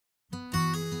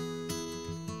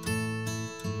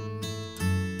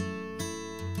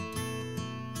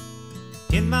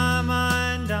In my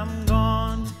mind, I'm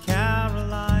gone to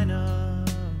Carolina.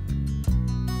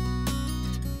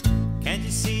 Can't you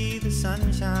see the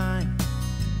sunshine?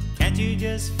 Can't you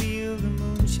just feel the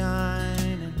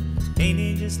moonshine? And ain't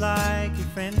it just like a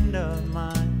friend of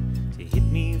mine to hit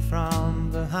me from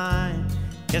behind?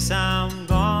 Guess I'm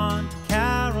gone to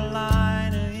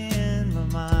Carolina in my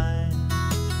mind.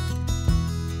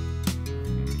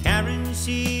 Karen,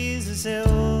 she's a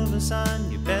silver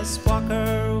sun. You best walk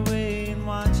her away and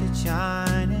watch it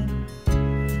shining.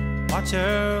 Watch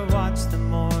her watch the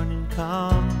morning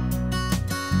come.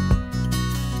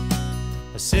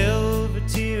 A silver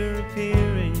tear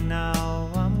appearing now.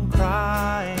 I'm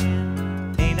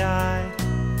crying, ain't I?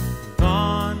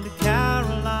 Gone to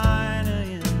Carolina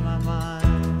in my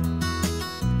mind.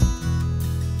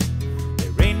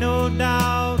 There ain't no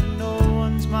doubt in no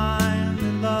one's mind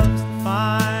that love's the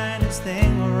finest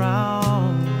thing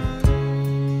around.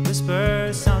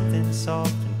 Whisper something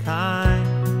soft and kind.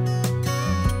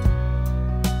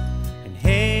 And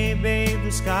hey babe,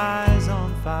 the sky's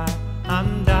on fire.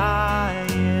 I'm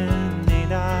dying,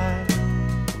 ain't I?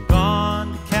 I'm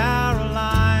gone to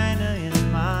Carolina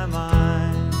in my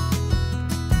mind.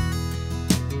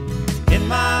 In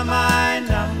my mind,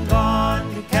 I'm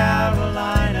gone to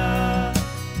Carolina.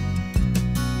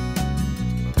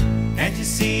 Can't you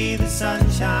see the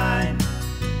sunshine?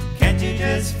 Can't you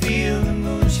just feel the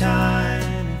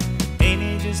moonshine? Ain't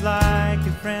it just like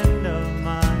a friend of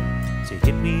mine to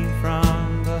hit me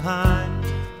from behind?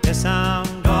 Yes,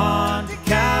 I'm gone to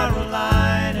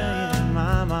Carolina in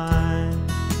my mind.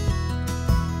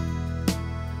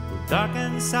 Well, dark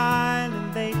and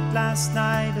silent late last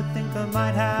night, I think I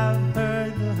might have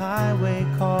heard the highway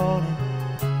calling.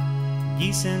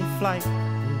 Geese in flight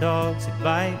and dogs that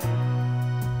bite.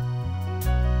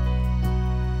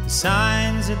 The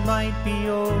signs that might be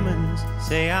omens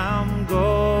say I'm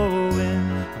going,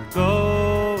 I'm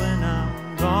going,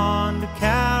 I'm gone to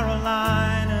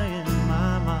Carolina in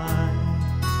my mind.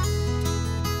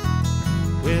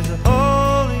 With a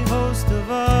holy host of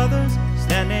others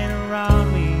standing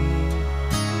around me,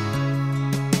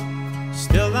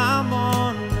 still I'm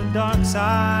on the dark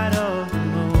side of the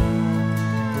moon.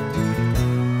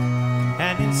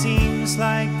 And it seems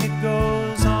like it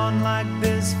goes on like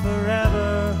this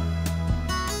forever.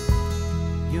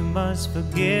 You must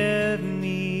forgive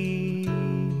me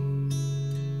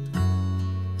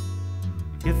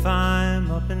if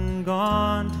I'm up and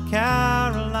gone to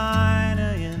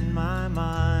Carolina in my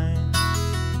mind.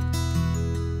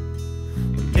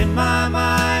 In my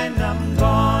mind, I'm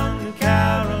gone to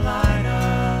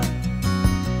Carolina.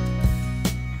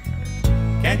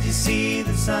 Can't you see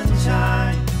the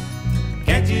sunshine?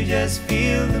 Can't you just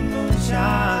feel the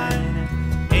moonshine?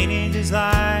 Ain't it just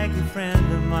like a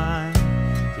friend of mine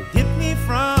to hit me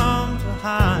from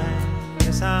behind?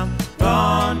 Yes, I'm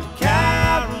gone to